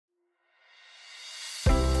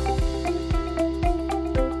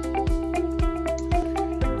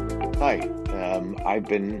Hi. I've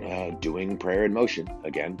been doing prayer in motion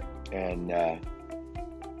again, and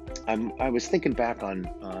I was thinking back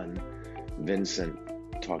on Vincent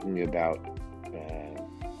talking about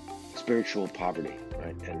spiritual poverty,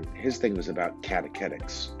 right? And his thing was about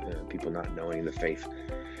catechetics, people not knowing the faith.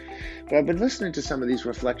 But I've been listening to some of these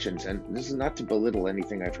reflections, and this is not to belittle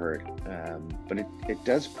anything I've heard, but it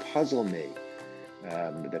does puzzle me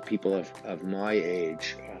that people of my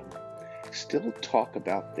age still talk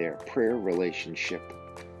about their prayer relationship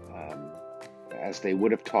as they would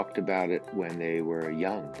have talked about it when they were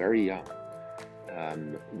young, very young.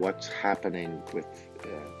 What's happening with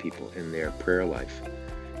people in their prayer life.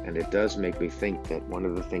 And it does make me think that one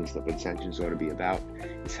of the things that Vincentians ought to be about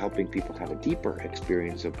is helping people have a deeper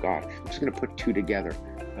experience of God. I'm just going to put two together.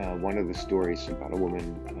 One of the stories about a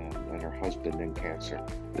woman and her husband and cancer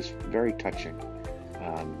is very touching,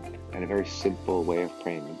 and a very simple way of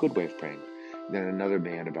praying, a good way of praying. And then another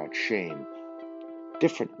man about shame,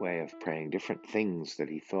 different way of praying, different things that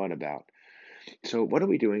he thought about. So what are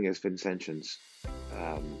we doing as Vincentians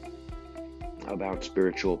about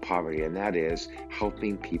spiritual poverty? And that is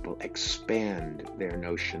helping people expand their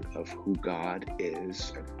notion of who God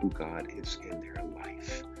is and who God is in their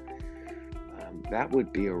life. That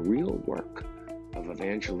would be a real work of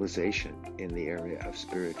evangelization in the area of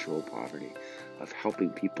spiritual poverty, of helping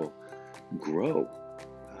people grow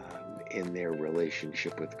in their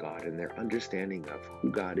relationship with God and their understanding of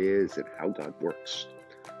who God is and how God works.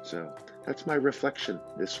 So that's my reflection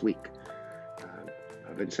this week.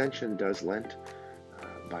 Vincentian does Lent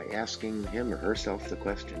by asking him or herself the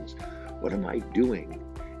questions: what am I doing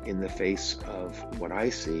in the face of what I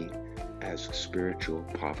see as spiritual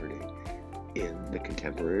poverty in the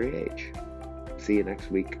contemporary age? See you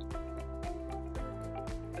next week.